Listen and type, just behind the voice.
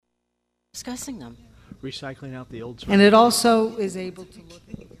discussing them. Recycling out the old. And it also is able to look.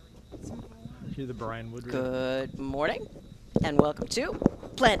 Hear the Brian Woodruff. Good morning, and welcome to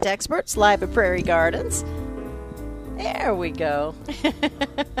Plant Experts live at Prairie Gardens. There we go.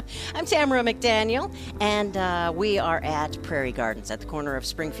 I'm Tamera McDaniel, and we are at Prairie Gardens at the corner of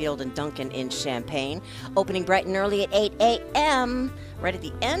Springfield and Duncan in Champaign, opening bright and early at 8 a.m., right at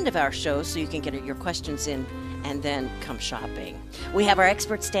the end of our show, so you can get your questions in and then come shopping. We have our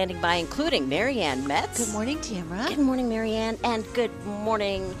experts standing by, including Marianne Metz. Good morning, Tamara. Good morning, Marianne, and good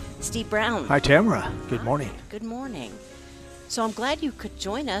morning, Steve Brown. Hi, Tamara. Good morning. Good morning. So I'm glad you could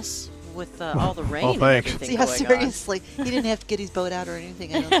join us with all the rain and thanks. everything Yeah, going seriously. He didn't have to get his boat out or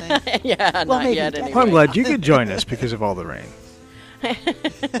anything, I don't think. on. Yeah, Well, not maybe yet he did. anyway. Well, I'm glad you could join us because of all the rain.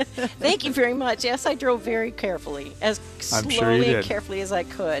 Thank you very much. Yes, I drove very carefully, as I'm slowly sure you and did. carefully as I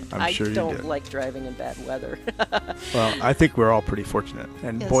could. I'm sure you don't did. like driving in bad weather. Well, I think we're all pretty fortunate.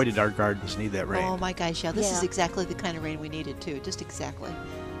 And Yes. boy, did our gardens need that rain. Oh, my gosh, yeah. This is Yeah. exactly the kind of rain we needed, too. Just exactly.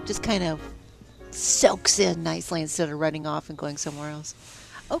 Just kind of soaks in nicely instead of running off and going somewhere else.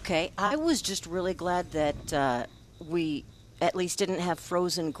 Okay, I was just really glad that we at least didn't have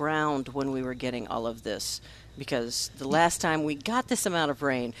frozen ground when we were getting all of this. Because the last time we got this amount of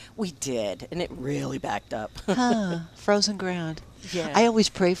rain, we did, and it really backed up. Huh. Frozen ground. Yeah. I always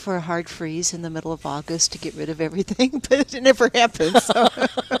pray for a hard freeze in the middle of August to get rid of everything, but it never happens. So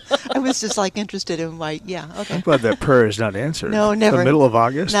I was just like interested in okay. I'm glad that prayer is not answered. No, never. The middle of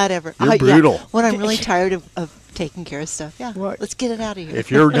August? Not ever. You're Yeah. brutal. When I'm really tired of taking care of stuff. Yeah. What? Let's get it out of here. If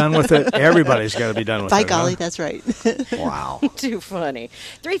you're done with it, everybody's got to be done with By it. golly, huh? that's right. Wow. Too funny.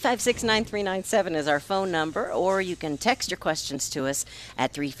 356-9397 is our phone number, or you can text your questions to us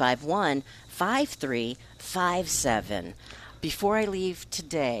at 351-5357. Before I leave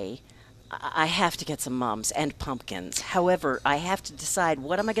today, I have to get some mums and pumpkins. However, I have to decide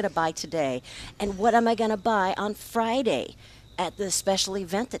what am I going to buy today and what am I going to buy on Friday at the special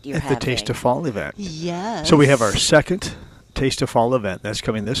event that you're At having. the Taste of Fall event. Yes. So we have our second Taste of Fall event. That's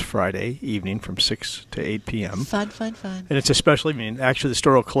coming this Friday evening from 6 to 8 p.m. Fun. And it's a special evening. Actually, the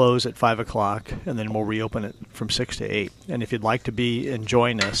store will close at 5 o'clock, and then we'll reopen it from 6 to 8. And if you'd like to be and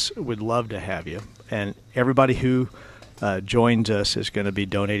join us, we'd love to have you. And everybody who joins us is going to be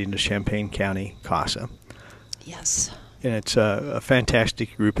donating to Champaign County CASA. Yes. And it's a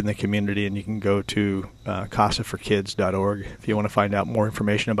fantastic group in the community, and you can go to casaforkids.org if you want to find out more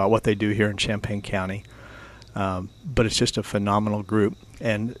information about what they do here in Champaign County. But it's just a phenomenal group.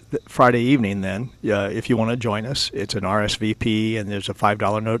 And Friday evening, then, if you want to join us, it's an RSVP, and there's a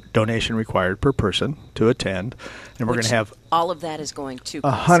 $5 donation required per person to attend. And we're going to have all of that is going to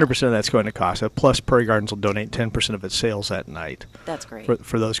CASA. 100% of that's going to CASA. Plus, Prairie Gardens will donate 10% of its sales that night. That's great.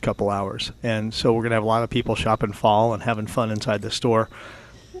 For those couple hours. And so we're going to have a lot of people shopping fall and having fun inside the store.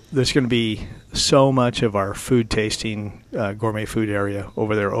 There's going to be so much of our food tasting, gourmet food area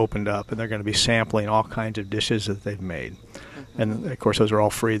over there opened up, and they're going to be sampling all kinds of dishes that they've made. Mm-hmm. And, of course, those are all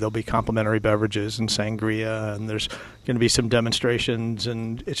free. There'll be complimentary beverages and sangria, and there's going to be some demonstrations,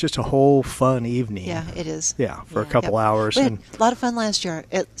 and it's just a whole fun evening. Yeah, it is. Yeah, for a Yeah. couple hours. We had And a lot of fun last year.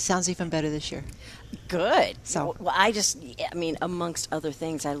 It sounds even better this year. Good. So- well, I mean, amongst other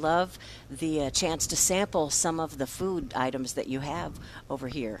things, I love the chance to sample some of the food items that you have over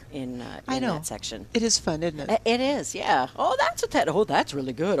here in I know. that section. It is fun, isn't it? It is, yeah. Oh, that's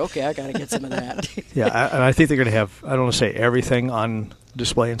really good. Okay, I got to get some of that. and I think they're going to have, I don't want to say everything on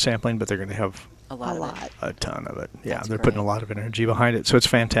display and sampling, but they're going to have A lot. a ton of it. Yeah, That's they're great. putting a lot of energy behind it, so it's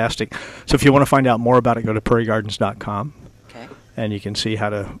fantastic. So if you want to find out more about it, go to prairiegardens.com, Okay. and you can see how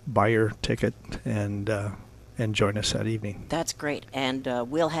to buy your ticket and join us that evening. That's great. And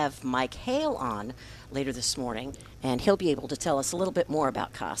we'll have Mike Hale on later this morning, and he'll be able to tell us a little bit more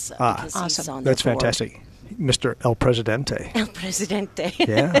about CASA. Because he's Awesome. on That's the board. fantastic. Mr. El Presidente. El Presidente.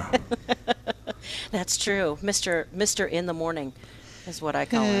 Yeah. That's true. Mr. in the morning is what I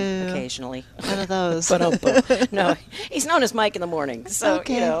call him occasionally. One of those. But no, he's known as Mike in the morning. So,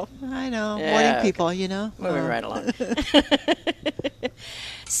 okay. you know. I know. Yeah, Morning okay. people, you know. Moving right along.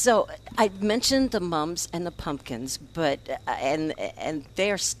 So I mentioned the mums and the pumpkins, but and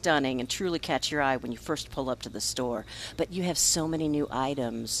they are stunning and truly catch your eye when you first pull up to the store. But you have so many new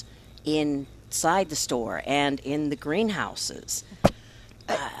items inside the store and in the greenhouses.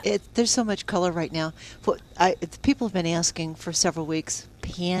 There's so much color right now. People have been asking for several weeks.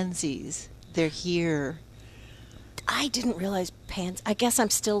 Pansies, they're here. I didn't realize I guess I'm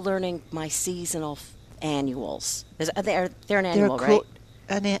still learning my seasonal annuals. They're an annual, They're cool. right?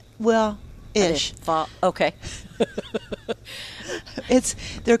 Ish. Fall. Okay.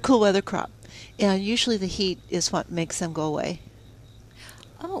 They're a cool weather crop, and usually the heat is what makes them go away.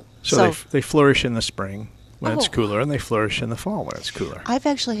 Oh. So they flourish in the spring when it's Oh. cooler, and they flourish in the fall when it's cooler. I've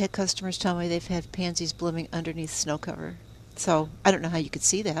actually had customers tell me they've had pansies blooming underneath snow cover. So I don't know how you could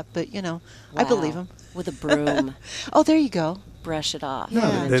see that, but, I believe Wow. them. With a broom, Oh, there you go. brush it off. No, Yeah.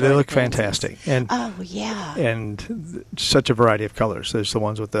 and they enjoy look the pansies. fantastic, and Oh, yeah. such a variety of colors. There's the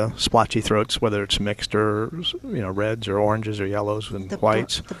ones with the splotchy throats, whether it's mixed or reds or oranges or yellows and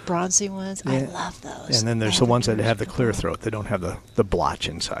whites. The bronzy ones. I Yeah. love those. And then there's the ones that have the clear throat. They don't have the blotch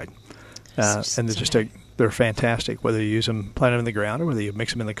inside. And they're just they're fantastic, whether you use them, plant them in the ground, or whether you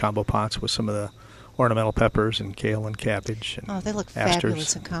mix them in the combo pots with some of the ornamental peppers and kale and cabbage and Oh, they look asters.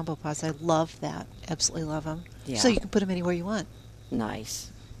 fabulous in combo pots. I love that. Absolutely love them. Yeah. So you can put them anywhere you want.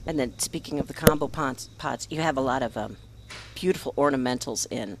 Nice. And then speaking of the combo pots, you have a lot of beautiful ornamentals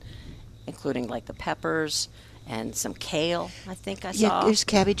including like the peppers and some kale, I think I Yeah, saw. there's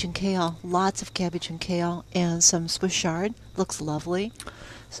cabbage and kale. Lots of cabbage and kale, and some Swiss chard. Looks lovely.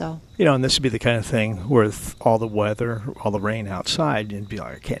 So And this would be the kind of thing with all the weather, all the rain outside, you'd be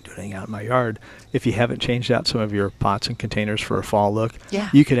like, I can't do anything out in my yard. If you haven't changed out some of your pots and containers for a fall look, Yeah.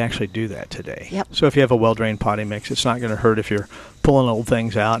 you could actually do that today. Yep. So if you have a well-drained potting mix, it's not going to hurt if you're pulling old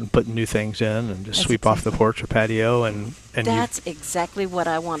things out and putting new things in and just That's sweep off the exactly- porch or patio. And That's exactly what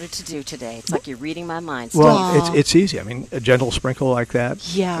I wanted to do today. It's like you're reading my mind. well, Aw. it's easy. I mean, a gentle sprinkle like that,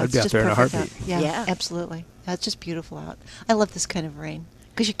 yeah, I'd it's be out just there in a perfect heartbeat. out. Yeah, Yeah. absolutely. Yeah, it's just beautiful out. I love this kind of rain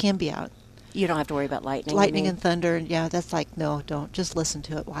because you can be out. You don't have to worry about lightning. you Lightning mean? and thunder, and yeah, that's like, no, don't. Just listen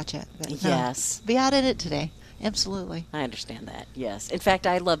to it, watch it. But no, Yes. be out in it today. Absolutely. I understand that, yes. In fact,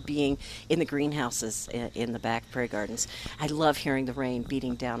 I love being in the greenhouses in the back Prairie Gardens. I love hearing the rain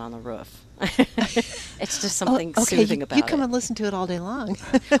beating down on the roof. It's just something okay, soothing about you come it. and listen to it all day long.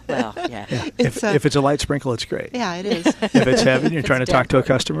 Well, yeah. If it's a light sprinkle, it's great. yeah, it is. If it's heavy and you're If trying to it's talk to a dead.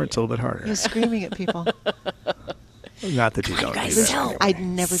 customer, it's a little bit harder. You're screaming at people. Not that you don't do guys that. sell. anyway. I'd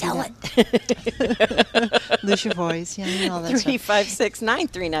never Sell do that. Lose your voice. Yeah, all that stuff.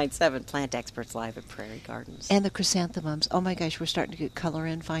 356-9397, Plant Experts Live at Prairie Gardens. And the chrysanthemums. Oh my gosh, we're starting to get color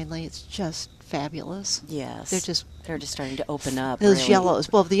in finally. It's just fabulous. yes. They're just starting to open up. those really.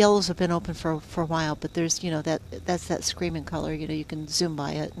 yellows. Well, the yellows have been open for a while, but there's that's that screaming color. You can zoom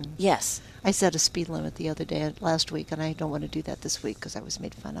by it. And Yes. I set a speed limit the other day last week, and I don't want to do that this week because I was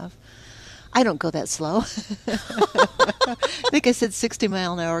made fun of. I don't go that slow. I think I said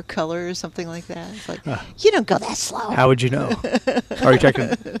 60-mile-an-hour color or something like that. It's like, you don't go that slow. How would you know? Are you talking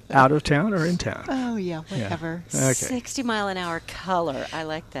out of town or in town? Oh, yeah, whatever. Okay. 60-mile-an-hour color. I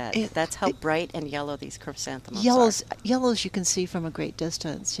like that. That's how bright and yellow these chrysanthemums Yellows you can see from a great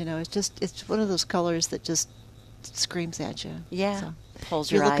distance. It's one of those colors that just screams at you. Yeah. So, Pulls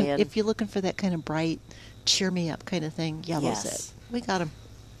if you're your eye looking, in. if you're looking for that kind of bright, cheer me up kind of thing, yellow's Yes. it. We got them.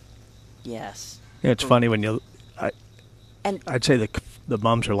 Yes. Yeah, it's funny when And I'd say the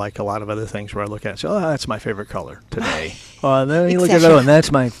mums are like a lot of other things where I look at it and say, oh, that's my favorite color today. And then you look at Exactly. that one,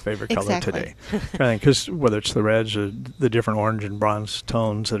 that's my favorite color Exactly. today. Because whether it's the reds or the different orange and bronze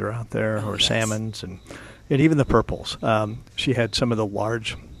tones that are out there, or yes. salmons, and even the purples. She had some of the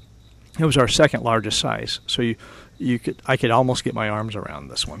large. It was our second largest size, so I could almost get my arms around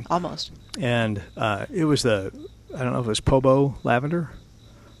this one. Almost. And it was I don't know if it was Pobo lavender,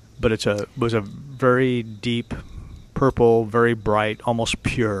 but it was a very deep purple, very bright, almost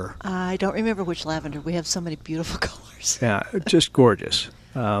pure. I don't remember which lavender. We have so many beautiful colors. Yeah, just gorgeous.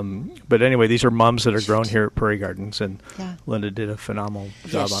 But anyway, these are mums that are grown here at Prairie Gardens, and Yeah. Linda did a phenomenal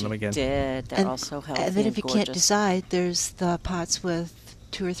job yes, on them again. She did. They're also healthy And then if you gorgeous. can't decide, there's the pots with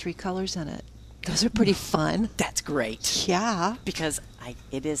 2 or 3 colors in it. Those are pretty fun. That's great. Yeah. Because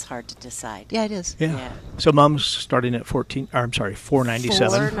it is hard to decide. Yeah, it is. Yeah. Yeah. So mums starting at $497,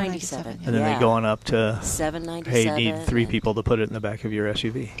 $497. and then they go on up to $797. hey, you need 3 and- people to put it in the back of your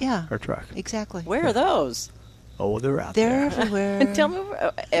SUV Yeah. or truck. Exactly. Where are those? Oh, they're out They're there. everywhere. Tell me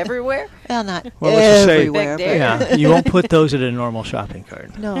everywhere. Well, not Well, let's just say- everywhere. Back there. but Yeah, you won't put those in a normal shopping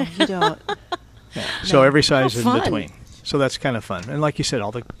cart. no, you don't. Yeah. So No. every size How in fun. between. So that's kind of fun. And like you said,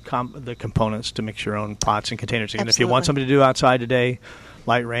 all the components to mix your own pots and containers. And if you want Absolutely. something to do outside today,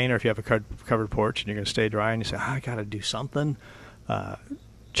 light rain, or if you have a covered porch and you're going to stay dry and you say, I got to do something,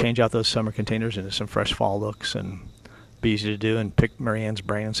 change out those summer containers into some fresh fall looks, and be easy to do, and pick Marianne's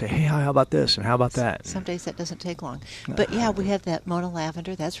brain and say, hey, how about this and how about that? Some days that doesn't take long. But yeah, we have that Mona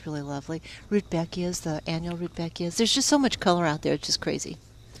lavender. That's really lovely. Rudbeckias, the annual Rudbeckias. There's just so much color out there. It's just crazy.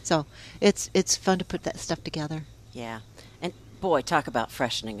 So it's fun to put that stuff together. Yeah. And boy, talk about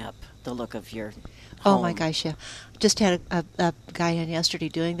freshening up the look of your Oh home. my gosh, yeah. Just had a guy in yesterday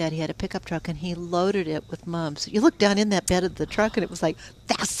doing that. He had a pickup truck and he loaded it with mums. You look down in that bed of the truck and it was like,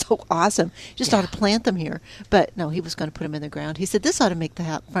 that's so awesome. Just ought to plant them here. But no, he was going to put them in the ground. He said, this ought to make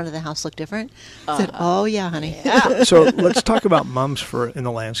the front of the house look different. I said, oh yeah, honey. Yeah. So let's talk about mums in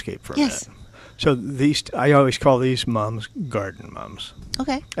the landscape for a Yes. minute. So I always call these mums garden mums.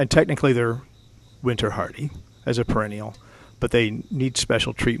 Okay. And technically they're winter hardy as a perennial, but they need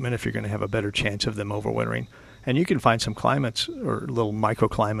special treatment if you're going to have a better chance of them overwintering. And you can find some climates, or little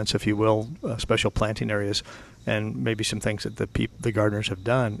microclimates, if you will, special planting areas, and maybe some things that the gardeners have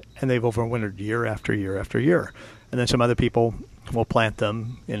done, and they've overwintered year after year after year. And then some other people will plant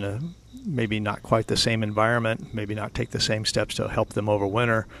them in a maybe not quite the same environment, maybe not take the same steps to help them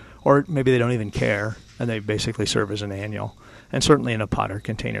overwinter, or maybe they don't even care, and they basically serve as an annual. And certainly in a pot or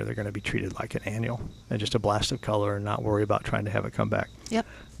container, they're going to be treated like an annual and just a blast of color and not worry about trying to have it come back. Yep.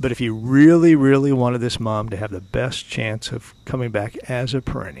 But if you really, really wanted this mum to have the best chance of coming back as a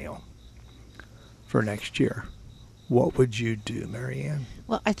perennial for next year, what would you do, Marianne?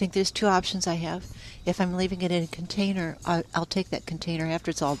 Well, I think there's two options I have. If I'm leaving it in a container, I'll take that container after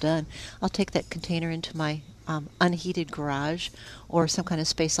it's all done. I'll take that container into my unheated garage or some kind of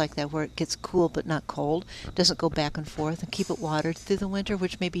space like that where it gets cool but not cold, doesn't go back and forth, and keep it watered through the winter,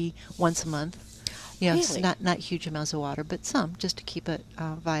 which may be once a month. It's Really? not huge amounts of water, but some, just to keep it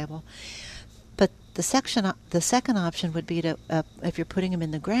viable. But the second option would be to, if you're putting them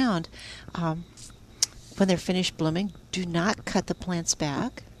in the ground, when they're finished blooming, do not cut the plants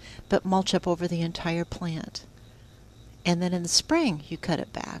back, but mulch up over the entire plant. And then in the spring, you cut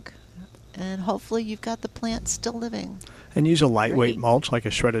it back. And hopefully you've got the plant still living. And use a lightweight Great. mulch, like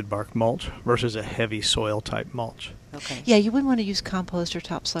a shredded bark mulch, versus a heavy soil type mulch. Okay. Yeah, you wouldn't want to use compost or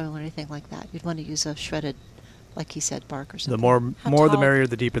topsoil or anything like that. You'd want to use a shredded, like he said, bark or something. The more the tall? merrier,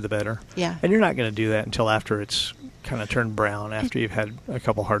 the deeper the better. Yeah. And you're not going to do that until after it's kind of turned brown, after you've had a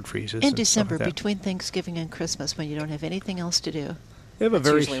couple hard freezes. In and stuff December, like that. between Thanksgiving and Christmas, when you don't have anything else to do. They have a That's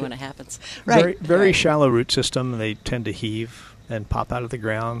very usually when it happens. very, Right. very Right. shallow root system. They tend to heave and pop out of the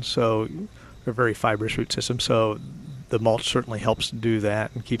ground, so they're a very fibrous root system. So the mulch certainly helps do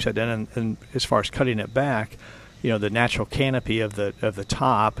that and keeps that in. And as far as cutting it back, the natural canopy of the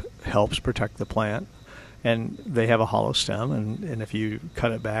top helps protect the plant. And they have a hollow stem, and if you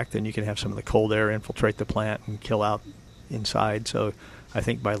cut it back, then you can have some of the cold air infiltrate the plant and kill out inside. So I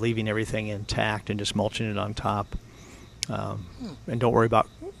think by leaving everything intact and just mulching it on top, and don't worry about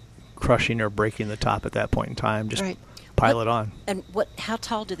crushing or breaking the top at that point in time, just Right. pile it on. And how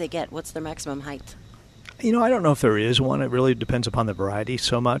tall do they get? What's their maximum height? I don't know if there is one. It really depends upon the variety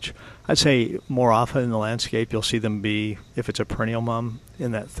so much. I'd say more often in the landscape, you'll see them be, if it's a perennial mum,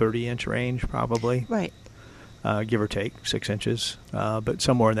 in that 30-inch range probably. Right. Give or take 6 inches, but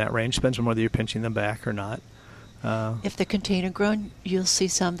somewhere in that range. Depends on whether you're pinching them back or not. If they're container grown, you'll see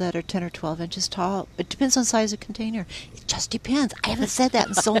some that are 10 or 12 inches tall. It depends on size of container. It just depends. I haven't said that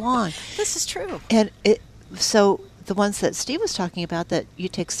in so long. This is true. And so the ones that Steve was talking about that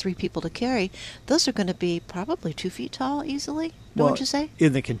it takes 3 people to carry, those are going to be probably 2 feet tall easily. Wouldn't you say?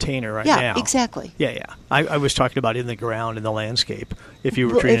 In the container right Yeah, now. exactly. Yeah. I was talking about in the ground, in the landscape, if you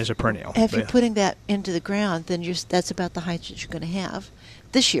were Well, treating it as a perennial. If you're But- putting that into the ground, then that's about the height that you're going to have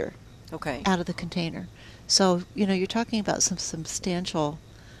this year Okay. out of the container. So, you're talking about some substantial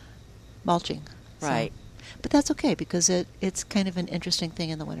mulching. So- Right. But that's okay because it's kind of an interesting thing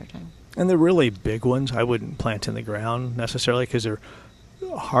in the wintertime. And the really big ones, I wouldn't plant in the ground necessarily because they're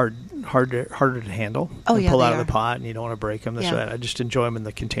harder to handle. Oh, and yeah, pull they out of are. the pot, and you don't want to break them. This or Yeah. that. I just enjoy them in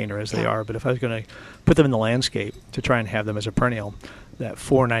the container as they Yeah. are. But if I was going to put them in the landscape to try and have them as a perennial, that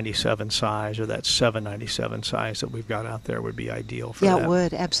 497 size or that 797 size that we've got out there would be ideal for Yeah, that. it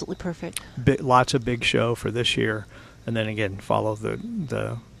would. Absolutely perfect. Lots of big show for this year, and then again follow the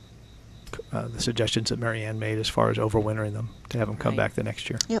suggestions that Marianne made as far as overwintering them to have them come Right. back the next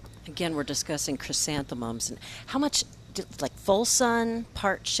year. Yep. Again, we're discussing chrysanthemums. And how much, like full sun,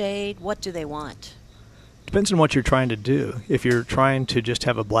 part shade, what do they want? Depends on what you're trying to do. If you're trying to just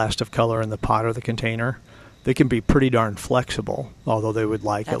have a blast of color in the pot or the container, they can be pretty darn flexible, although they would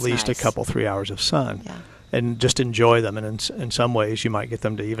like at That's least nice. a couple, 3 hours of sun. Yeah. And just enjoy them. And in some ways, you might get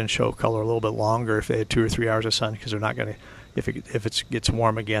them to even show color a little bit longer if they had 2 or 3 hours of sun, because they're not going to, if it gets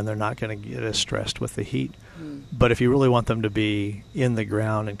warm again, they're not going to get as stressed with the heat. But if you really want them to be in the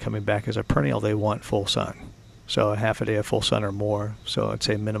ground and coming back as a perennial, they want full sun. So a half a day of full sun or more. So I'd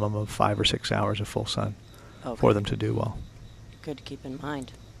say minimum of 5 or 6 hours of full sun for them to do well. Good to keep in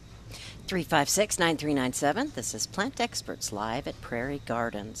mind. 356-9397. This is Plant Experts live at Prairie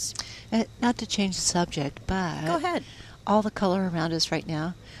Gardens. Not to change the subject, but Go ahead. all the color around us right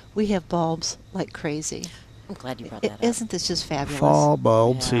now. We have bulbs like crazy. I'm glad you brought that up. Isn't this just fabulous? Fall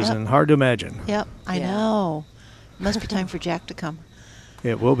bulb Yeah. season. Hard to imagine. Yep, I Yeah. know. Must be time for Jack to come.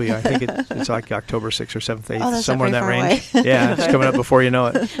 It will be. I think it's like October 6th or 7th, 8th, Oh, that's somewhere in not that very range. far away. Yeah, it's coming up before you know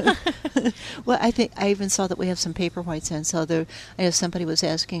it. Well, I think I even saw that we have some paper whites in. So I know somebody was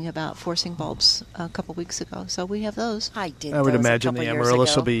asking about forcing bulbs a couple weeks ago. So we have those. I did. I would those a imagine the couple years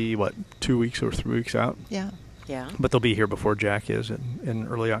amaryllis will ago. be, 2 weeks or 3 weeks out? Yeah. Yeah. But they'll be here before Jack is in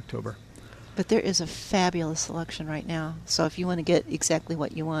early October. But there is a fabulous selection right now. So if you want to get exactly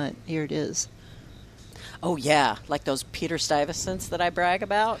what you want, here it is. Oh yeah, like those Peter Stuyvesants that I brag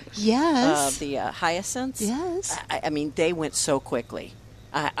about. Yes. The hyacinths. Yes. I mean, they went so quickly.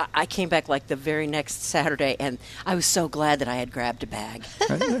 I came back like the very next Saturday, and I was so glad that I had grabbed a bag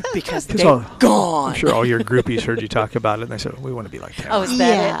because they were gone. I'm sure all your groupies heard you talk about it, and they said, we want to be like that. Oh, is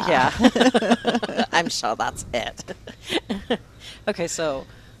that it? Yeah. I'm sure that's it. Okay, so.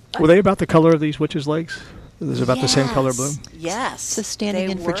 Were they about the color of these witches' legs? Is it about the same color bloom? Yes. So standing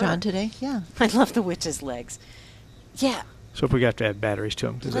they in for were. John today? Yeah. I love the witch's legs. Yeah. So if we got to add batteries to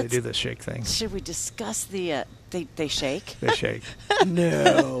them, because they Let's- do this shake thing. Should we discuss the, they shake? They shake.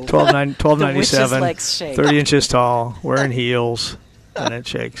 No. $12.97, legs shake. 30 inches tall, wearing heels, and it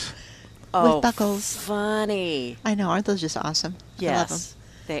shakes. Oh, With buckles. funny. I know. Aren't those just awesome? I love them. Yes,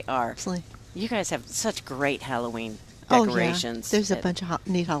 they are. Absolutely. You guys have such great Halloween Oh, decorations. yeah. There's a And- bunch of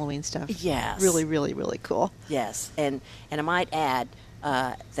neat Halloween stuff. Yes. Really, really, really cool. Yes, and I might add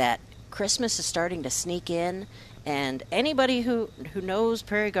that Christmas is starting to sneak in, and anybody who knows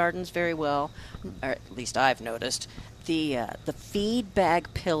Prairie Gardens very well, or at least I've noticed, the feed bag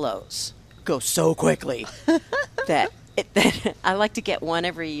pillows go so quickly that I like to get one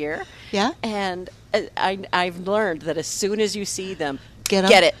every year. Yeah? And I've learned that as soon as you see them, Get 'em.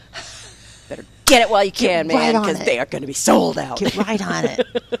 get it. Better get it while you Get can, man, right on because it. they are going to be sold out. Get right on it.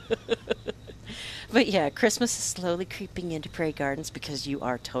 But yeah, Christmas is slowly creeping into Prairie Gardens because you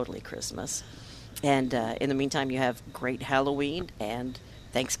are totally Christmas. And in the meantime, you have great Halloween and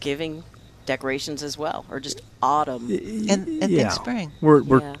Thanksgiving decorations as well, or just autumn. And Yeah. think spring. We're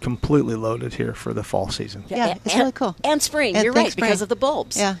Yeah. completely loaded here for the fall season. Yeah, it's really cool. And spring, And you're think right, because spring. of the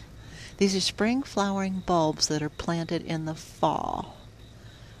bulbs. Yeah. These are spring flowering bulbs that are planted in the fall.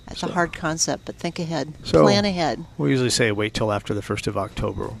 That's a hard concept, but think ahead. So- Plan ahead We usually say wait till after the 1st of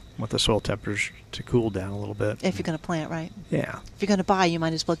October with the soil temperatures to cool down a little bit. if you're going to plant right. Yeah. If you're going to buy, you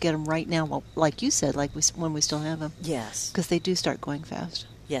might as well get them right now, well, like you said, when we still have them. Yes. Because they do start going fast.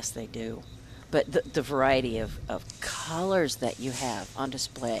 Yes, they do. But the variety of colors that you have on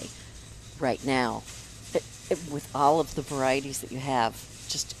display right now, with all of the varieties that you have,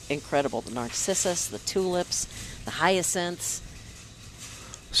 just incredible. The narcissus, the tulips, the hyacinths.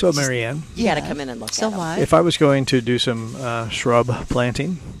 So, Marianne, You got to Yeah. come in and look So at them. what? if I was going to do some shrub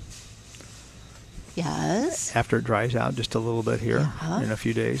planting Yes. after it dries out just a little bit here Yeah. in a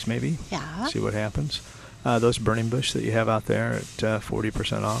few days, maybe, Yeah. see what happens. Those burning bush that you have out there at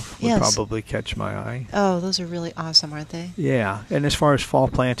 40% off would Yes. probably catch my eye. Oh, those are really awesome, aren't they? Yeah, and as far as fall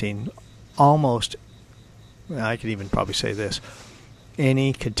planting, almost, I could even probably say this,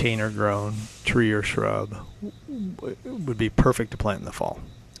 any container-grown tree or shrub would be perfect to plant in the fall.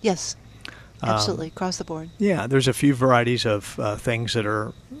 Yes. Absolutely. Across the board. Yeah, there's a few varieties of things that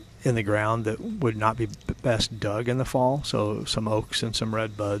are in the ground that would not be best dug in the fall. So some oaks and some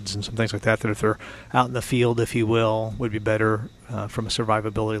red buds and some things like that that if they're out in the field, if you will, would be better from a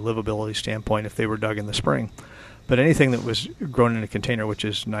survivability, livability standpoint if they were dug in the spring. But anything that was grown in a container, which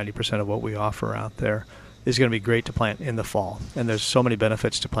is 90% of what we offer out there, is going to be great to plant in the fall. And there's so many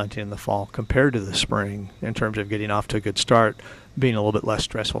benefits to planting in the fall compared to the spring in terms of getting off to a good start, being a little bit less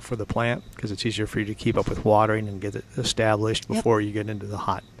stressful for the plant because it's easier for you to keep up with watering and get it established Yep. before you get into the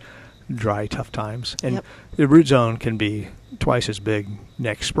hot, dry, tough times. And Yep. the root zone can be twice as big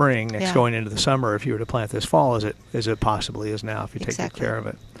next spring, Yeah. going into the summer if you were to plant this fall as it possibly is now if you take Exactly. good care of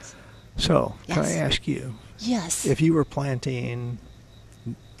it. So, can I Yes. ask you, Yes. if you were planting,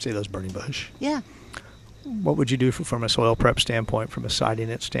 say, those burning bush, Yeah. what would you do from a soil prep standpoint, from a siding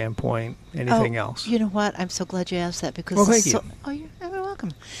it standpoint, anything Oh, else? You know what? I'm so glad you asked that because Well, thank you. Oh, you're very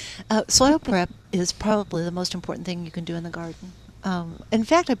welcome. Soil prep is probably the most important thing you can do in the garden. In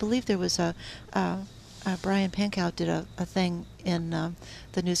fact, I believe there was Brian Pankow did a thing in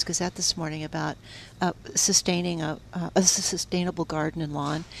the News Gazette this morning about sustaining a sustainable garden and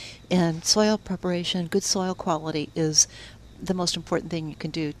lawn, and soil preparation, good soil quality is the most important thing you can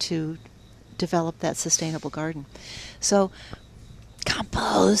do to develop that sustainable garden. So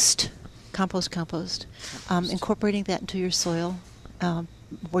compost. Incorporating that into your soil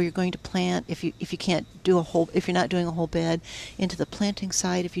where you're going to plant. If you can't do if you're not doing a whole bed, into the planting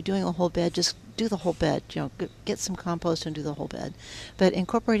site. If you're doing a whole bed, just do the whole bed. Get some compost and do the whole bed. But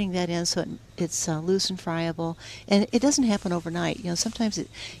incorporating that in so it's loose and friable, and it doesn't happen overnight. Sometimes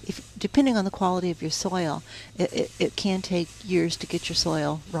if depending on the quality of your soil, it can take years to get your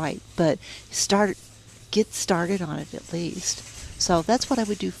soil right. But get started on it at least. So that's what I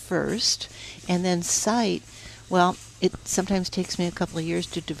would do first, and then site. Well, it sometimes takes me a couple of years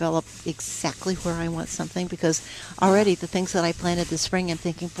to develop exactly where I want something, because already the things that I planted this spring, I'm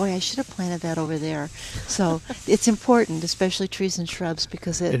thinking, boy, I should have planted that over there. So it's important, especially trees and shrubs,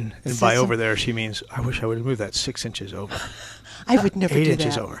 because it... And by over there, she means, I wish I would have moved that 6 inches over. I would never do that. 8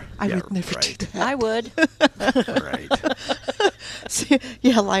 inches over. I would never do that. I would. Right. So,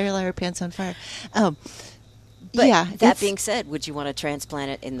 yeah, liar, liar, pants on fire. But yeah, that being said, would you want to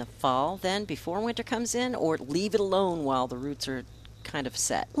transplant it in the fall then, before winter comes in, or leave it alone while the roots are kind of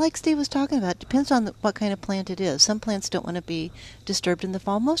set? Like Steve was talking about, depends on what kind of plant it is. Some plants don't want to be disturbed in the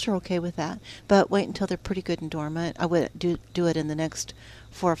fall. Most are okay with that, but wait until they're pretty good and dormant. I would do it in the next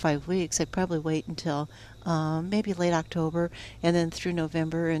 4 or 5 weeks. I'd probably wait until maybe late October, and then through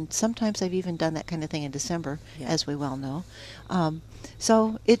November, and sometimes I've even done that kind of thing in December, as we well know.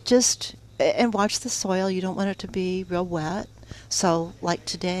 So it just... And watch the soil. You don't want it to be real wet. So, like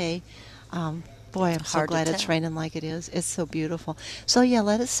today, boy, I'm so glad it's raining like it is. It's so beautiful. So, yeah,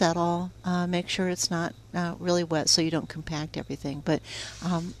 let it settle. Make sure it's not really wet so you don't compact everything. But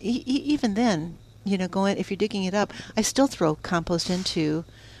even then, if you're digging it up, I still throw compost into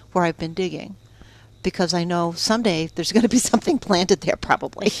where I've been digging, because I know someday there's going to be something planted there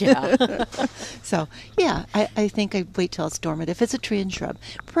probably. Yeah. So, yeah, I think I wait till it's dormant. If it's a tree and shrub.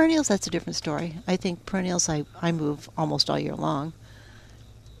 Perennials, that's a different story. I think perennials I move almost all year long.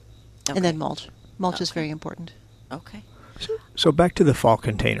 Okay. And then mulch. Mulch is very important. Okay. So back to the fall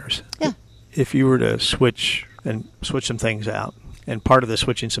containers. Yeah. If you were to switch some things out, and part of the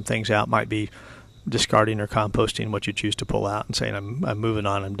switching some things out might be discarding or composting what you choose to pull out and saying, I'm moving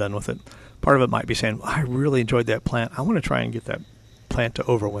on, I'm done with it. Part of it might be saying, I really enjoyed that plant. I want to try and get that plant to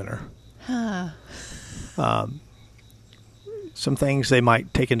overwinter. Some things they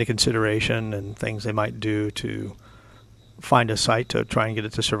might take into consideration, and things they might do to find a site to try and get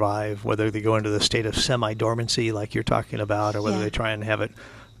it to survive, whether they go into the state of semi-dormancy like you're talking about, or whether they try and have it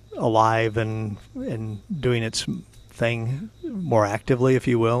alive and doing its thing more actively, if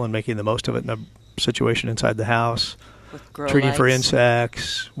you will, and making the most of it in a situation inside the house. Treating for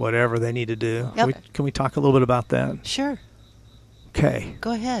insects, whatever they need to do. Yep. Can we talk a little bit about that? Sure. Okay.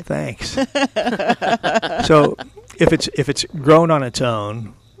 Go ahead. Thanks. So if it's grown on its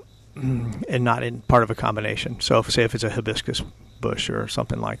own and not in part of a combination, so if it's a hibiscus bush or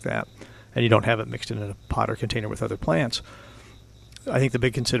something like that, and you don't have it mixed in a pot or container with other plants, I think the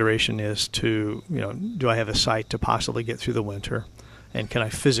big consideration is to, do I have a site to possibly get through the winter, and can I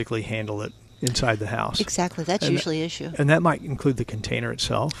physically handle it inside the house? Exactly. That's usually an issue. And that might include the container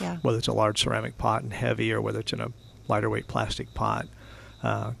itself, yeah. Whether it's a large ceramic pot and heavy, or whether it's in a lighter weight plastic pot.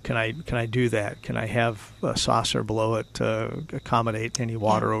 Can I do that? Can I have a saucer below it to accommodate any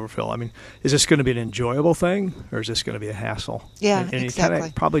water overfill? I mean, is this going to be an enjoyable thing, or is this going to be a hassle? Yeah, and exactly. You're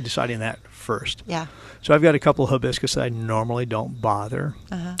kind of probably deciding that first. Yeah. So I've got a couple of hibiscus that I normally don't bother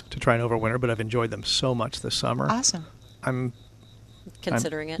to try and overwinter, but I've enjoyed them so much this summer. Awesome. I'm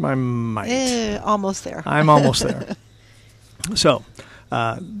considering it. I might. Almost there. I'm almost there. So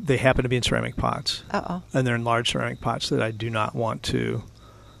they happen to be in ceramic pots. Uh-oh. And they're in large ceramic pots that I do not want to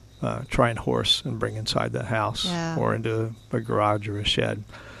try and horse and bring inside the house or into a garage or a shed.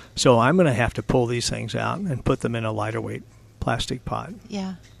 So I'm going to have to pull these things out and put them in a lighter weight plastic pot.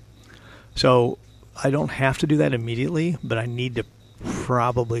 Yeah. So I don't have to do that immediately, but I need to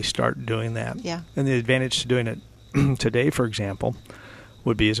probably start doing that. Yeah. And the advantage to doing it today, for example,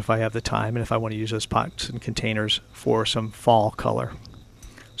 would be as if I have the time and if I want to use those pots and containers for some fall color.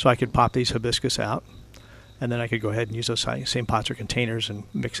 So I could pop these hibiscus out, and then I could go ahead and use those same pots or containers and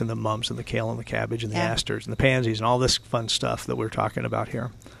mix in the mums and the kale and the cabbage and the asters and the pansies and all this fun stuff that we're talking about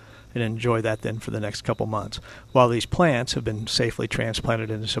here, and enjoy that then for the next couple months. While these plants have been safely transplanted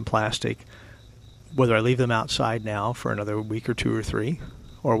into some plastic, whether I leave them outside now for another week or 2 or 3,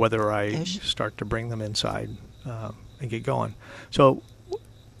 or whether I start to bring them inside and get going. So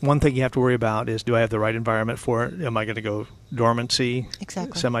one thing you have to worry about is, do I have the right environment for it? Am I going to go dormancy,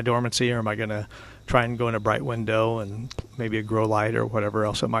 semi-dormancy, or am I going to try and go in a bright window and maybe a grow light or whatever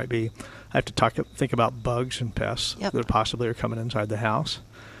else it might be? I have to think about bugs and pests that possibly are coming inside the house,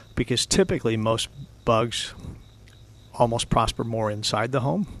 because typically most bugs almost prosper more inside the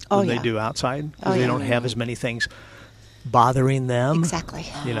home than they do outside, because they don't have as many things bothering them. Exactly.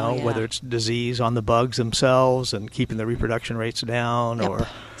 You know, yeah. whether it's disease on the bugs themselves and keeping the reproduction rates down, Yep. or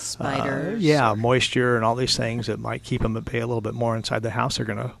Spiders. yeah, or- moisture and all these things that might keep them at bay a little bit more inside the house are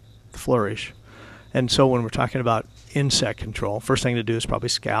going to flourish. And so when we're talking about insect control, first thing to do is probably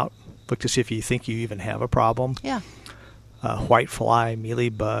scout. Look to see if you think you even have a problem. Yeah. White fly,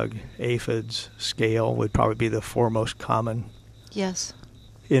 mealybug, aphids, scale would probably be the four most common Yes.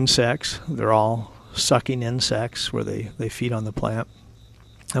 insects. They're all sucking insects where they feed on the plant.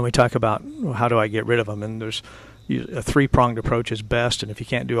 And we talk about, well, how do I get rid of them? And there's a three-pronged approach is best, and if you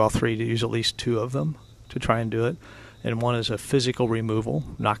can't do all three, to use at least two of them to try and do it. And one is a physical removal,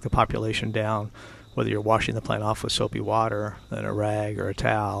 knock the population down, whether you're washing the plant off with soapy water, then a rag or a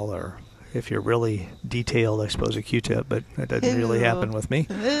towel, or if you're really detailed, I suppose a Q-tip, but that doesn't really Ew. happen with me.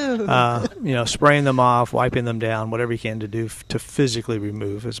 Ew. Spraying them off, wiping them down, whatever you can to do to physically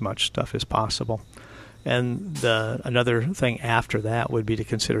remove as much stuff as possible. And another thing after that would be to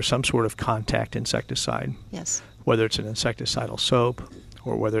consider some sort of contact insecticide, Yes. whether it's an insecticidal soap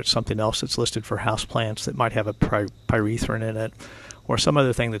or whether it's something else that's listed for houseplants that might have a pyrethrin in it, or some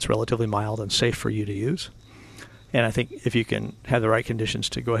other thing that's relatively mild and safe for you to use. And I think if you can have the right conditions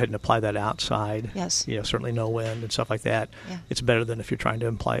to go ahead and apply that outside, Yes. certainly no wind and stuff like that, Yeah. it's better than if you're trying to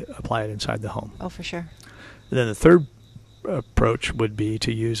apply it inside the home. Oh, for sure. And then the third approach would be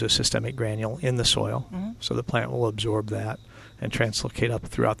to use a systemic granule in the soil, Mhm. so the plant will absorb that and translocate up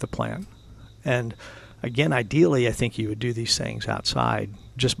throughout the plant. And again, ideally, I think you would do these things outside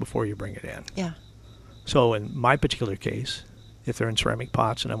just before you bring it in. Yeah. So in my particular case, if they're in ceramic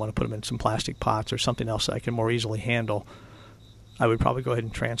pots and I want to put them in some plastic pots or something else that I can more easily handle, I would probably go ahead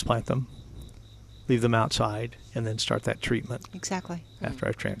and transplant them, leave them outside, and then start that treatment Exactly. after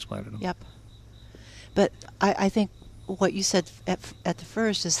I've transplanted them. Yep. But I think what you said at the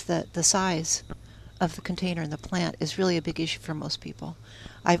first is that the size of the container and the plant is really a big issue for most people.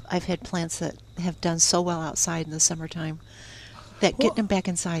 I've had plants that have done so well outside in the summertime that getting them back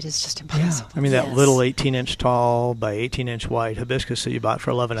inside is just Yeah, impossible. I mean that Yes. little 18-inch tall by 18-inch wide hibiscus that you bought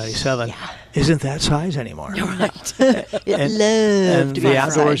for $11.97 Yeah. isn't that size anymore. Right. It And, loved and to the be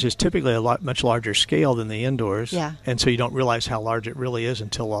outdoors outside. is typically a much larger scale than the indoors. Yeah. And so you don't realize how large it really is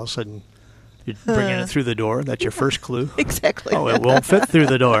until all of a sudden you're bringing it through the door. That's your first clue. Exactly. Oh, it won't fit through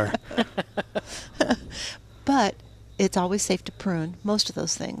the door. But it's always safe to prune most of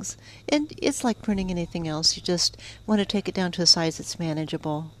those things. And it's like pruning anything else. You just want to take it down to a size that's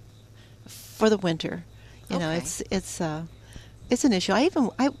manageable for the winter. You know, Okay. it's an issue.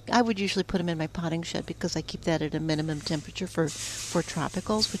 I would usually put them in my potting shed because I keep that at a minimum temperature for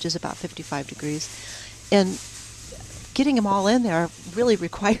tropicals, which is about 55 degrees. And getting them all in there really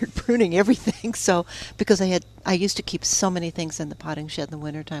required pruning everything. So because I used to keep so many things in the potting shed in the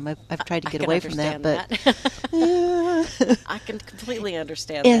wintertime. I've tried to I get can away from that, understand but that. I can completely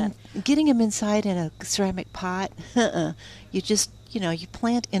understand and that. getting them inside in a ceramic pot, you just you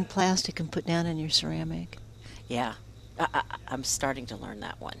plant in plastic and put down in your ceramic. Yeah, I'm starting to learn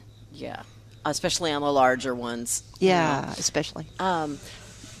that one. Yeah, especially on the larger ones. you Yeah, know. especially.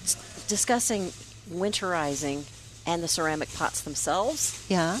 Discussing winterizing and the ceramic pots themselves.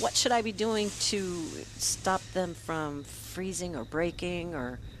 Yeah. What should I be doing to stop them from freezing or breaking,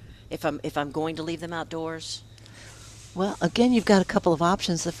 or if I'm going to leave them outdoors? Well, again, you've got a couple of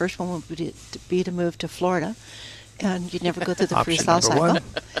options. The first one would be to move to Florida, and you'd never go through the Option freeze-thaw number cycle.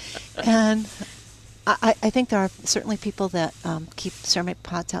 one. And I think there are certainly people that keep ceramic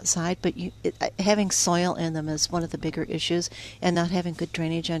pots outside, but having soil in them is one of the bigger issues, and not having good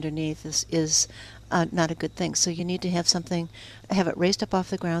drainage underneath is not a good thing. So you need to have it raised up off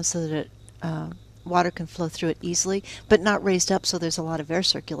the ground so that water can flow through it easily, but not raised up so there's a lot of air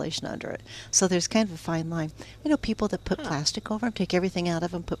circulation under it. So there's kind of a fine line. I know people that put plastic over them, take everything out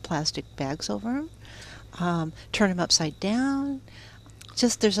of them, put plastic bags over them, turn them upside down.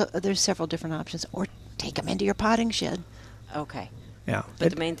 Just there's several different options, or take them into your potting shed. Okay. Yeah.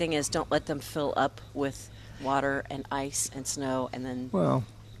 But the main thing is don't let them fill up with water and ice and snow, and then Well,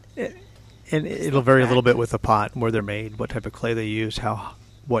 it'll vary a little bit with the pot, where they're made, what type of clay they use,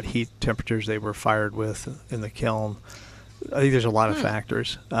 what heat temperatures they were fired with in the kiln. I think there's a lot of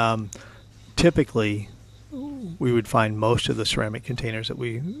factors. Typically, we would find most of the ceramic containers that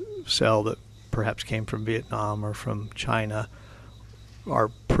we sell that perhaps came from Vietnam or from China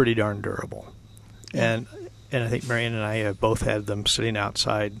are pretty darn durable. Yeah. And I think Marianne and I have both had them sitting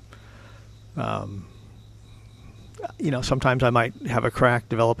outside sometimes I might have a crack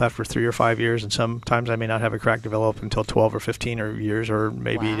develop after 3 or 5 years, and sometimes I may not have a crack develop until 12 or 15 or years, or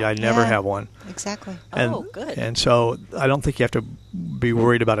maybe I never have one. Exactly. Good. And so I don't think you have to be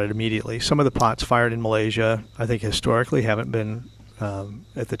worried about it immediately. Some of the pots fired in Malaysia, I think historically haven't been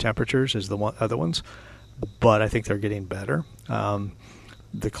at the temperatures as the other ones, but I think they're getting better.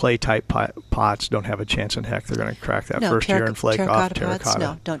 The clay-type pots don't have a chance in heck. They're going to crack that first year and flake off. Terracotta pots,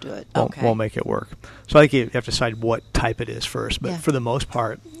 no, don't do it. Won't make it work. So I think you have to decide what type it is first. But for the most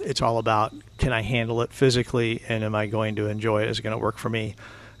part, it's all about, can I handle it physically, and am I going to enjoy it? Is it going to work for me?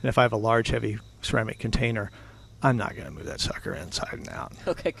 And if I have a large, heavy ceramic container, I'm not going to move that sucker inside and out.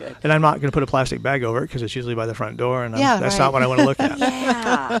 Okay, good. And I'm not going to put a plastic bag over it because it's usually by the front door, and that's not what I want to look at.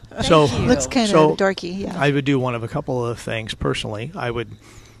 Yeah. So looks kind of dorky. Yeah. I would do one of a couple of things personally. I would,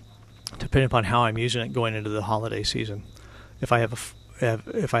 depending upon how I'm using it going into the holiday season, if I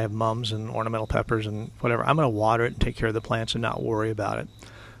have mums and ornamental peppers and whatever, I'm going to water it and take care of the plants and not worry about it.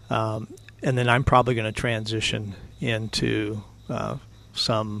 And then I'm probably going to transition into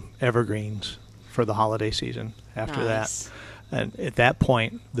some evergreens for the holiday season after that. And at that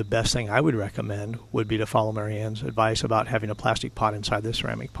point, the best thing I would recommend would be to follow Marianne's advice about having a plastic pot inside the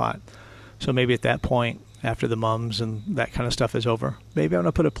ceramic pot. So maybe at that point, after the mums and that kind of stuff is over, maybe I'm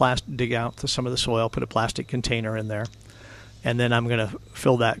going to put dig out some of the soil, put a plastic container in there, and then I'm going to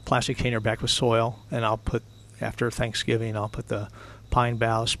fill that plastic container back with soil, and after Thanksgiving, I'll put the pine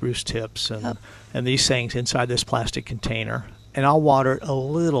boughs, spruce tips, and these things inside this plastic container, and I'll water it a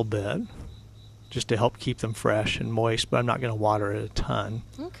little bit, just to help keep them fresh and moist, but I'm not going to water it a ton.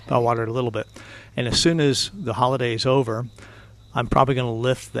 Okay. I'll water it a little bit. And as soon as the holiday is over, I'm probably going to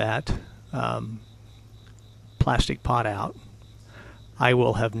lift that plastic pot out. I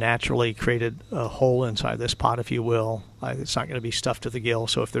will have naturally created a hole inside this pot, if you will. It's not going to be stuffed to the gill,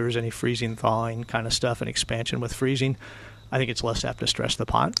 so if there is any freezing, thawing kind of stuff and expansion with freezing, I think it's less apt to stress the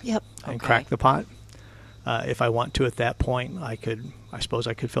pot and crack the pot. If I want to at that point, I suppose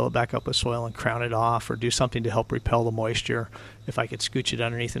I could fill it back up with soil and crown it off, or do something to help repel the moisture. If I could scooch it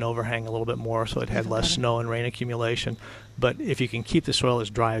underneath and overhang a little bit more so it had less snow and rain accumulation. But if you can keep the soil as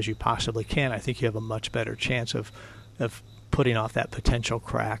dry as you possibly can, I think you have a much better chance of putting off that potential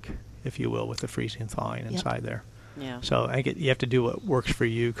crack, if you will, with the freezing and thawing inside there. Yeah. So I think you have to do what works for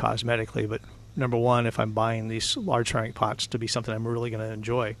you cosmetically, but number one, if I'm buying these large ceramic pots to be something I'm really going to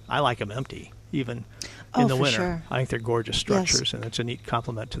enjoy, I like them empty, even in the winter. Sure. I think they're gorgeous structures, and it's a neat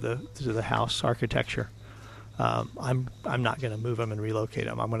complement to the house architecture. I'm not going to move them and relocate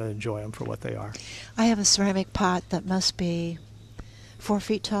them. I'm going to enjoy them for what they are. I have a ceramic pot that must be 4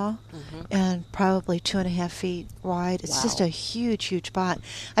 feet tall and probably 2.5 feet wide. It's just a huge, huge pot.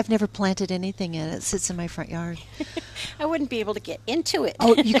 I've never planted anything in it. It sits in my front yard. I wouldn't be able to get into it.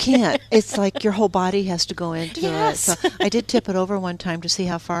 Oh, you can't. It's like your whole body has to go into it. So I did tip it over one time to see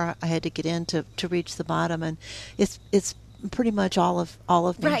how far I had to get in to reach the bottom, and it's pretty much all of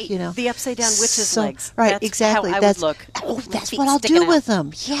me. Right, you know, the upside down witch's legs. Right, That's exactly. How I would look. Oh, with that's feet what I'll sticking do out. with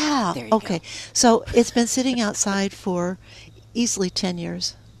them. Yeah. There you Okay. go. So it's been sitting outside for easily 10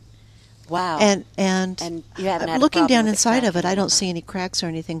 years. Wow. And you haven't had a looking problem down with inside of it, cracking, I don't see any cracks or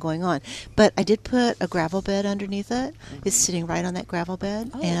anything going on. But I did put a gravel bed underneath it. It's sitting right on that gravel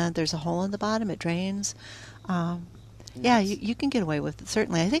bed, and there's a hole in the bottom. It drains. Yeah, you can get away with it,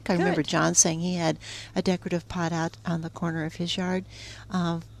 certainly. I think I remember John saying he had a decorative pot out on the corner of his yard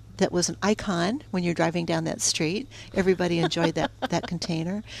that was an icon when you're driving down that street. Everybody enjoyed that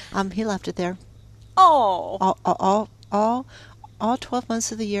container. He left it there. Oh. All 12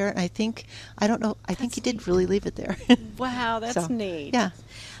 months of the year, and I think he did really leave it there. Wow, that's neat. Yeah.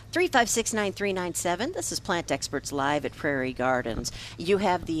 3569397. This is Plant Experts Live at Prairie Gardens. You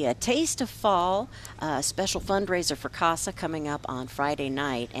have the Taste of Fall special fundraiser for CASA coming up on Friday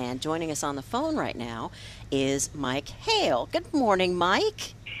night, and joining us on the phone right now is Mike Hale. Good morning,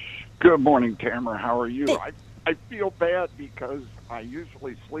 Mike. Good morning, Tamara. How are you? I feel bad because I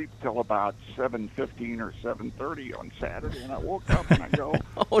usually sleep till about 7:15 or 7:30 on Saturday, and I woke up and I go,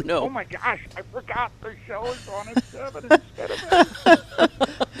 oh, no. Oh, my gosh, I forgot the show is on at 7 instead of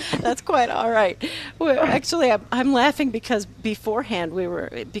 8. That's quite all right. Well, actually, I'm laughing because beforehand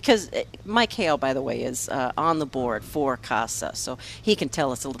because Mike Hale, by the way, is on the board for CASA, so he can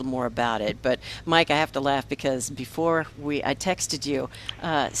tell us a little more about it. But, Mike, I have to laugh because before I texted you,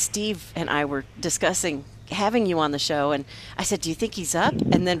 Steve and I were discussing having you on the show, and I said, do you think he's up?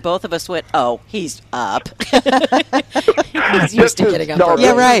 And then both of us went, oh, he's up. He's used to getting up. No,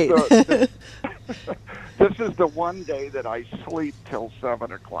 yeah, right. This is the one day that I sleep till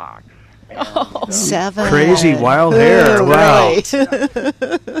 7 o'clock. And, 7. Crazy wild hair. Wow. Right.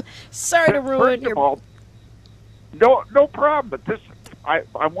 Sorry to ruin First your... of all, No problem. But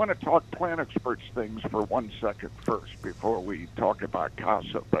I want to talk plant experts things for 1 second first before we talk about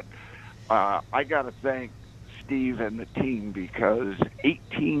CASA. But I got to thank Steve and the team, because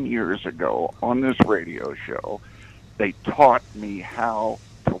 18 years ago on this radio show, they taught me how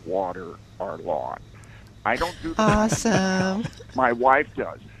to water our lawn. I don't do that. Awesome. My wife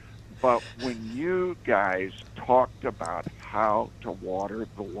does. But when you guys talked about how to water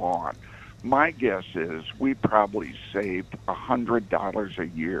the lawn, my guess is we probably saved $100 a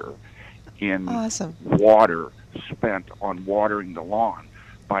year in Awesome. water spent on watering the lawn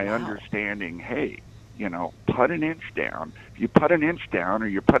by understanding, hey, put an inch down. If you put an inch down, or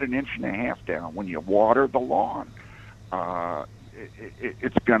you put an inch and a half down when you water the lawn,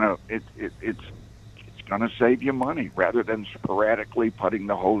 it's gonna save you money, rather than sporadically putting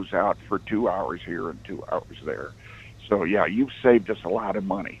the hose out for 2 hours here and 2 hours there. So yeah, you've saved us a lot of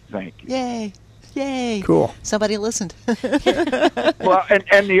money. Thank you. Yay. Cool. Somebody listened. Well,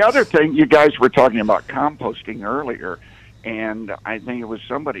 and the other thing, you guys were talking about composting earlier, and I think it was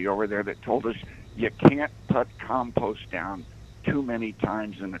somebody over there that told us you can't put compost down too many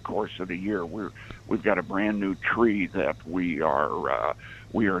times in the course of the year. We've got a brand new tree that we are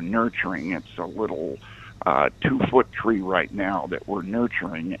nurturing. It's a little 2-foot tree right now that we're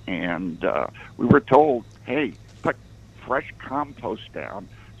nurturing, and we were told, hey, put fresh compost down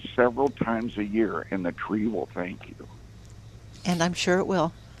several times a year, and the tree will thank you. And I'm sure it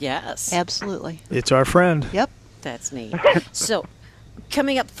will. Yes. Absolutely. It's our friend. Yep. That's neat. So,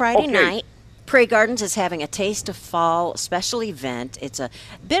 coming up Friday night, Prairie Gardens is having a Taste of Fall special event. It's a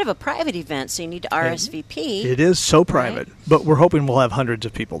bit of a private event, so you need to RSVP. It is so private, but we're hoping we'll have hundreds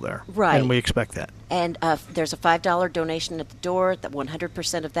of people there. Right. And we expect that. And there's a $5 donation at the door. That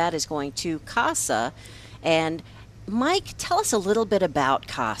 100% of that is going to CASA. And Mike, tell us a little bit about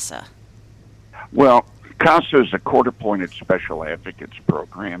CASA. Well, CASA is a court-appointed special advocates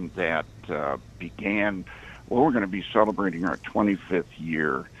program that began. Well, we're going to be celebrating our 25th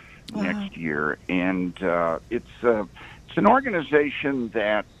year next year, and it's an organization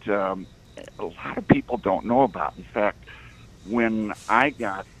that a lot of people don't know about. In fact, when I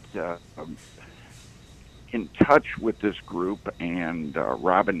got in touch with this group, and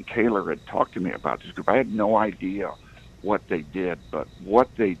Robin Taylor had talked to me about this group, I had no idea what they did, but what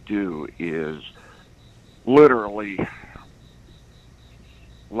they do is literally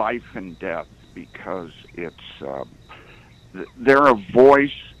life and death, because it's they're a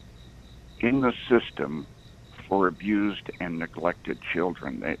voice in the system for abused and neglected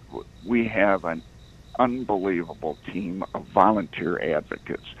children. We have an unbelievable team of volunteer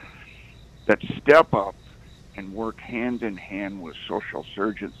advocates that step up and work hand in hand with social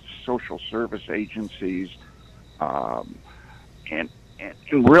service agencies, and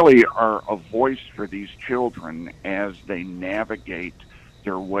really are a voice for these children as they navigate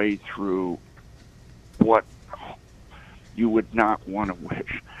their way through what you would not want to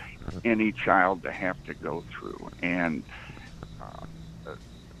wish any child to have to go through. And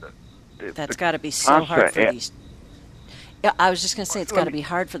that's got to be so hard for these. Yeah, I was just going to say it's got to be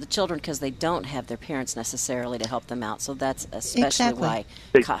hard for the children because they don't have their parents necessarily to help them out. So that's especially why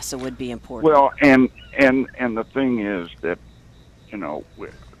CASA would be important. Well, and the thing is that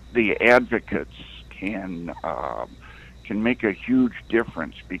the advocates can make a huge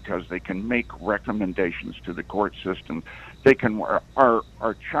difference, because they can make recommendations to the court system. They can.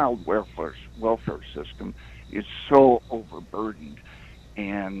 Our child welfare system is so overburdened,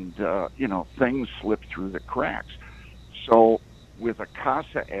 and things slip through the cracks. So with a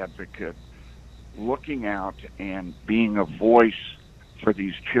CASA advocate looking out and being a voice for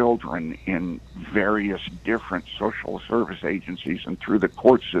these children in various different social service agencies and through the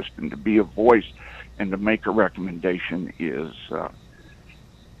court system, to be a voice and to make a recommendation is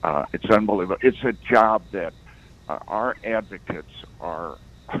it's unbelievable. It's a job that our advocates are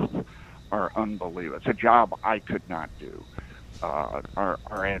unbelievable. It's a job I could not do.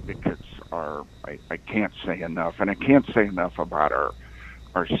 Our advocates are, I can't say enough, and I can't say enough about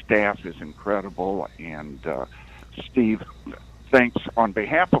our staff is incredible. And Steve, thanks on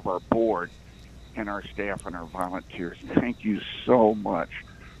behalf of our board and our staff and our volunteers. Thank you so much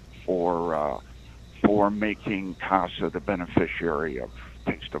for making CASA the beneficiary of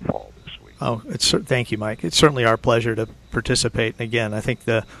Taste of Fall this week. Oh, thank you, Mike. It's certainly our pleasure to participate. And again, I think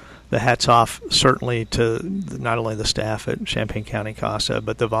the hat's off certainly to not only the staff at Champaign County CASA,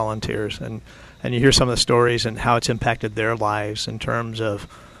 but the volunteers. And you hear some of the stories and how it's impacted their lives in terms of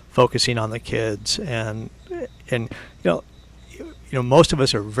focusing on the kids. And most of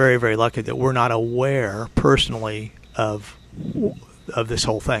us are very, very lucky that we're not aware personally of this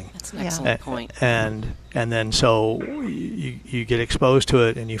whole thing. That's an excellent point. And And then so you get exposed to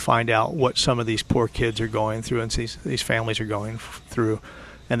it, and you find out what some of these poor kids are going through, and these families are going through,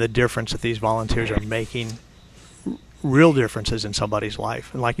 and the difference that these volunteers are making, real differences in somebody's life.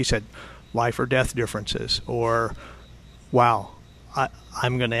 And like you said, life or death differences, or, wow,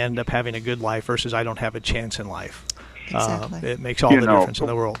 I'm going to end up having a good life versus I don't have a chance in life. Exactly. It makes all the difference in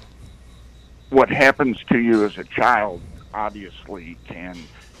the world. What happens to you as a child obviously can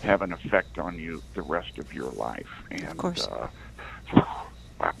have an effect on you the rest of your life. And, of course. Wow.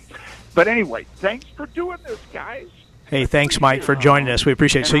 But anyway, thanks for doing this, guys. Hey, thanks, Mike, for joining us. We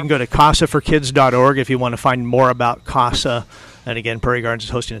appreciate it. So you can go to CASAforKids.org if you want to find more about CASA. And again, Prairie Gardens is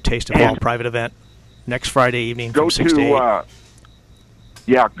hosting a Taste of Fall private event next Friday evening from 6 to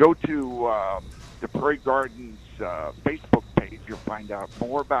 8. Go to the Prairie Gardens Facebook page. You'll find out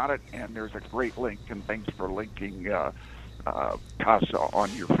more about it. And there's a great link. And thanks for linking CASA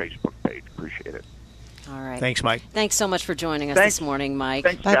on your Facebook page. Appreciate it. All right. Thanks, Mike. Thanks so much for joining us this morning, Mike.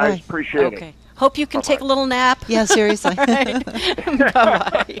 Thanks, Bye-bye. guys. Appreciate it. Okay. Hope you can take a little nap. Yeah, seriously. All right.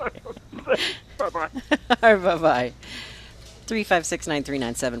 Bye-bye. Bye-bye. All right, bye-bye.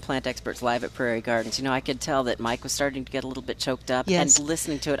 356-9397, Plant Experts live at Prairie Gardens. You know, I could tell that Mike was starting to get a little bit choked up. Yes. And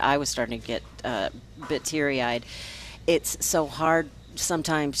listening to it, I was starting to get a bit teary-eyed. It's so hard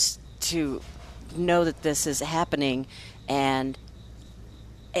sometimes to know that this is happening, and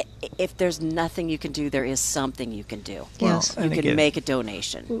if there's nothing you can do, there is something you can do. Yes. You And can again, make a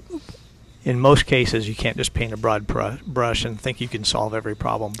donation. in most cases, you can't just paint a broad brush and think you can solve every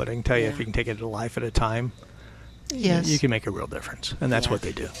problem. But I can tell you, Yeah. if you can take it a life at a time, Yes. you can make a real difference. And that's Yeah. what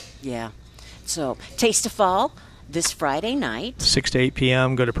they do. Yeah. So, Taste of Fall this Friday night. 6 to 8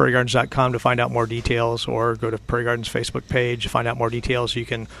 p.m. Go to prairiegardens.com to find out more details, or go to Prairie Gardens Facebook page to find out more details. You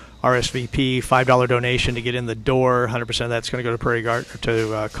can RSVP, $5 donation to get in the door. 100% of that's going to go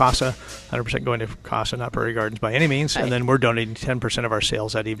to CASA. 100% going to CASA, not Prairie Gardens by any means. Right. And then we're donating 10% of our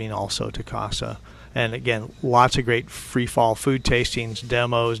sales that evening also to CASA. And again, lots of great free fall food tastings,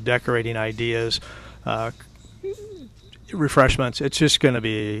 demos, decorating ideas, refreshments. It's just going to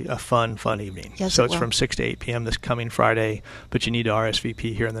be a fun evening. Yes, So it it's will. from 6 to 8 p.m. this coming Friday, but you need to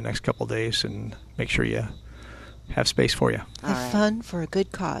RSVP here in the next couple of days and make sure you have space for you. All Have right. fun for a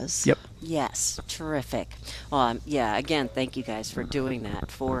good cause. Yep. Yes, terrific. Well, yeah, again, thank you guys for doing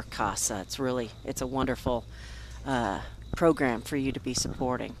that for CASA. It's a wonderful program for you to be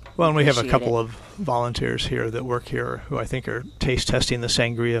supporting. Well, and we have a Appreciate couple it. of volunteers here that work here who I think are taste testing the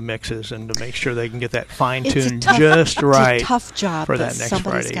sangria mixes and to make sure they can get that fine-tuned just right It's a tough job, for but that next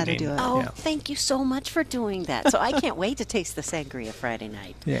somebody's Friday got to evening. do it. Oh, Yeah. thank you so much for doing that. So I can't wait to taste the sangria Friday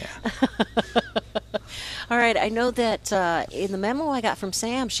night. Yeah. All right, I know that in the memo I got from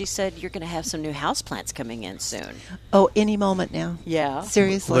Sam, she said you're going to have some new houseplants coming in soon. Oh, any moment now. Yeah.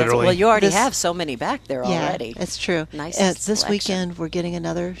 Seriously. Literally. Well, you already This- have so many back there Yeah, already. it's true. Nice This selection. weekend, we're getting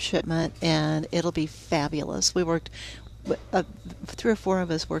another shipment, and it'll be fabulous. We worked, 3 or 4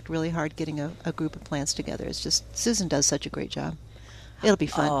 of us worked really hard getting a group of plants together. It's just, Susan does such a great job. It'll be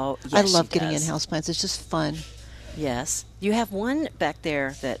fun. Oh, I yes, love she getting does. in houseplants. It's just fun. Yes. You have one back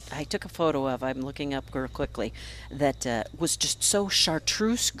there that I took a photo of. I'm looking up real quickly. That was just so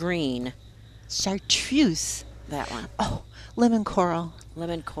chartreuse green. Chartreuse. That one. Oh, lemon coral.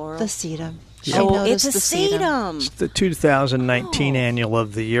 Lemon coral. The sedum. She Oh, noticed it's a the sedum. It's the 2019 Oh. annual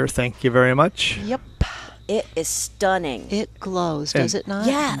of the year. Thank you very much. Yep. It is stunning. It glows, does And it not?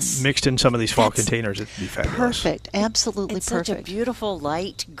 Yes. Mixed in some of these fall That's containers, it'd be fabulous. Perfect. Absolutely It's perfect. such a beautiful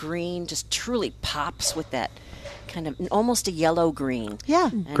light green, just truly pops with that kind of almost a yellow green. Yeah.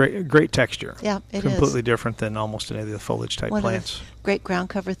 Great texture. Yeah, it Completely is. different than almost any of the foliage type One plants. of the great ground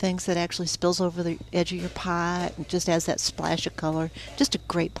cover things that actually spills over the edge of your pot and just adds that splash of color. Just a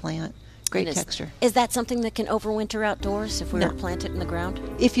great plant. Great And texture. Is that something that can overwinter outdoors if we No. were to plant it in the ground?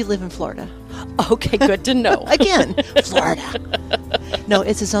 If you live in Florida. Okay, good to know. Again, Florida. No,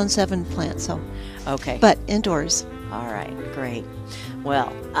 it's a Zone 7 plant, so. Okay. But indoors. All right, great.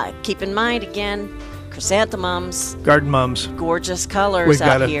 Well, keep in mind again, chrysanthemums, Garden mums. gorgeous colors We've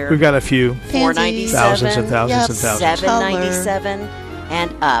got out here. we've got a few. Pansies. Thousands and thousands Yep. and thousands. $7.97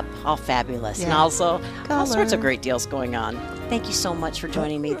 and up, all fabulous, and Yeah. also all sorts Color. of great deals going on. Thank you so much for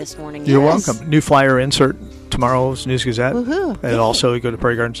joining me this morning. You're Yes. welcome. New flyer insert tomorrow's News Gazette. Woohoo. And also, you go to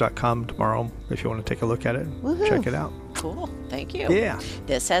prairiegardens.com tomorrow if you want to take a look at it. Woohoo. Check it out. Cool. Thank you. Yeah.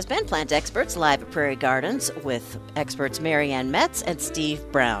 This has been Plant Experts live at Prairie Gardens with experts Marianne Metz and Steve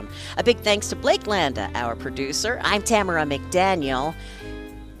Brown. A big thanks to Blake Landa, our producer. I'm Tamera McDaniel.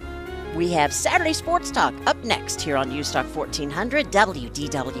 We have Saturday Sports Talk up next here on Newstalk 1400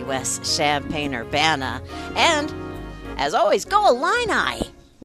 WDWS Champaign-Urbana. And, as always, go Illini!